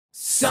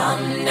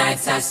Some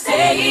nights I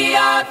stay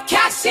up,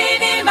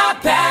 cashing in my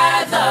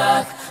bad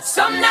luck.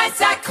 Some nights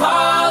I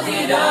call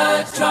it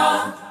a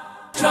draw,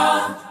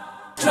 draw,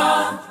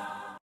 draw.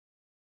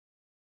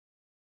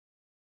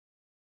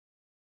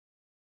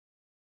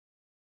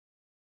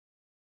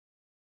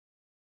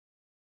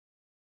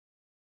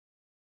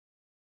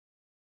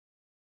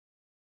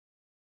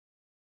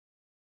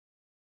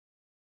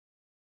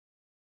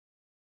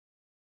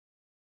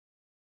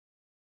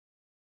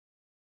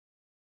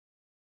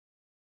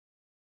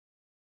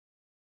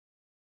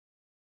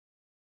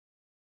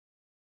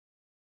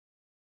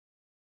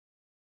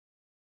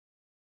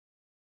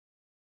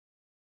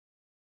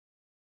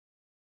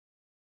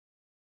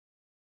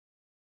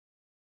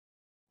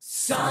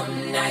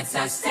 Some nights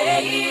I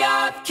stay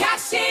up,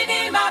 cashing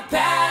in my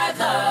bad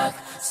luck.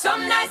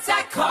 Some nights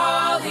I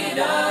call it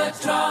a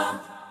draw.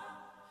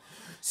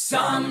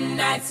 Some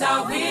nights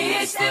I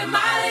wish that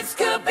my lips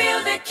could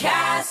build a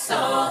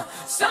castle.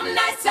 Some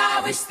nights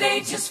I wish they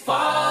just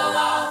fall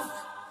off.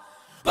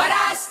 But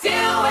I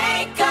still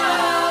wake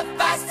up,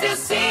 I still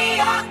see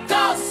your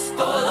ghost.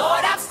 Oh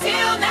Lord, I'm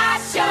still not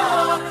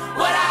sure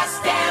what I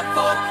stand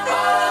for.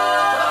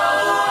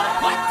 Oh,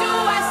 what do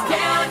I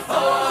stand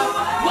for?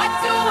 What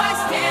do I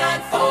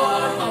stand for?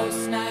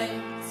 Most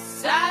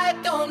nights I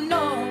don't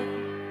know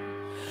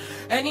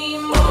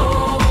anymore.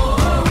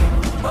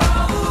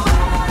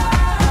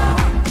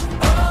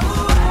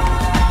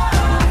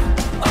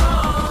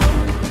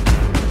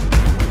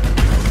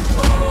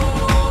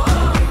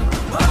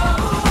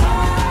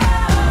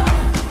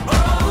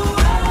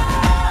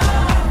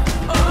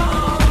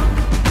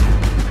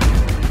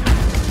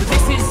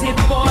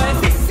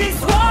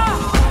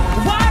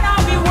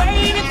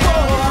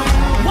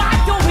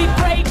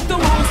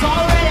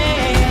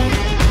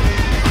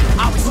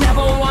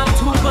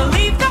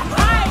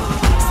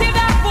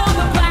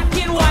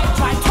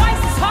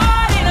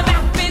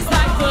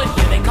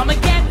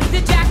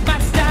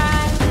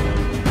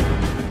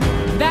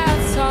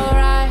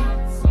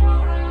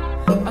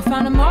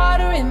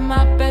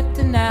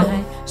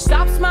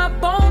 Stops my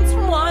bones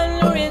from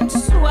wondering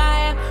just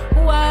why am,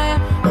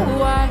 who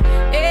am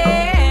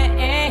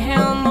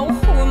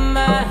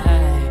I?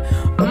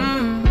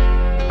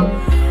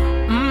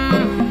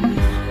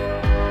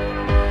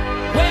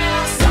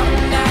 Well, some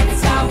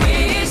nights I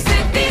wish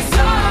that this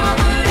all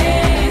would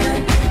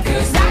end,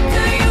 'cause I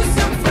could use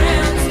some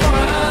friends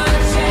for a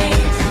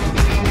change.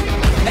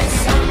 And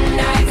some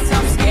nights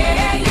I'm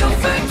scared you'll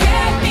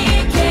forget me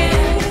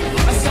again.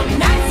 But some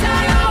nights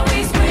I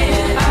always win.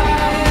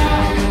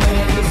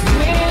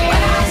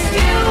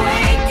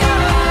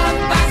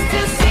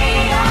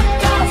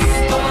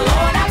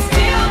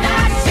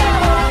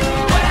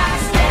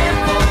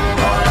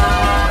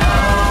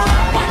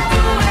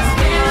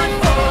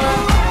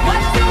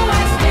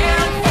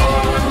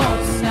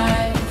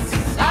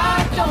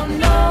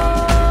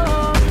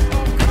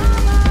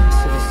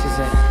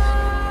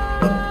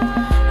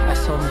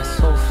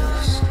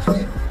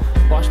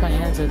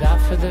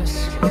 For this,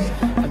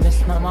 I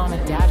miss my mom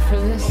and dad for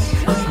this.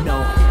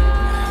 No,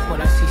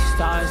 when I see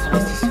stars,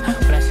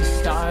 when I see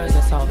stars,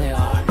 that's all they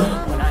are.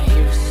 When I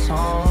hear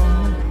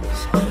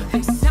songs,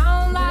 they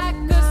sound like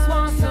the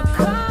swans. So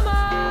come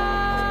on,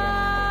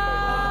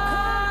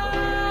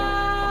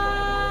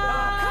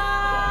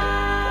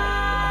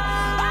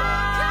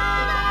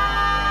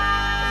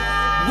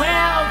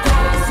 well,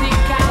 girls and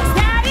guys,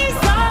 daddy's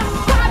on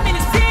 5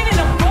 minutes in and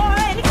I'm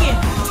bored again.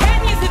 10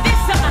 years of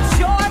this, I'm not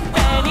sure if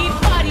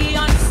anybody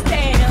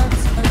understands.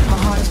 My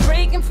heart is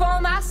breaking for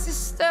my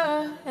sister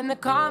and the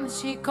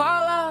comments she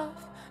called off.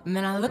 And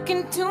then I look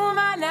into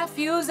my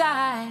nephew's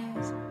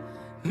eyes.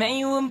 Man,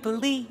 you wouldn't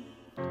believe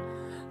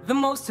the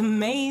most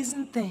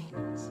amazing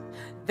things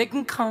that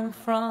can come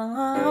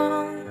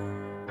from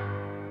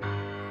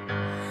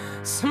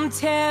some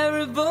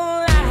terrible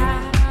lies.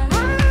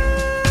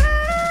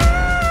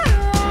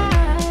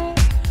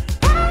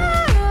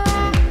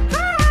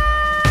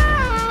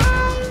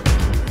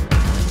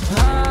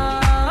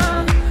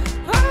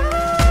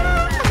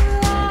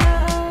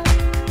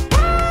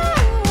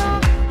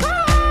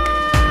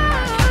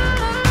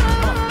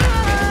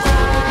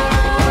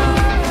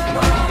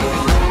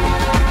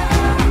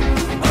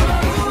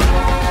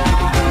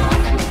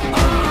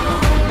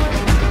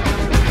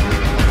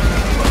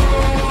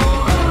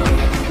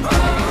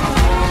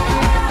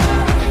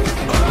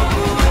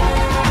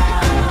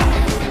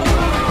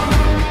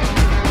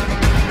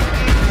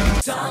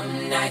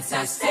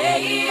 I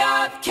stay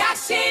up,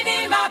 cashing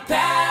in my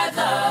bad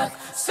luck.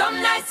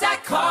 Some nights I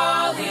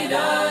call it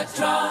a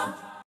draw.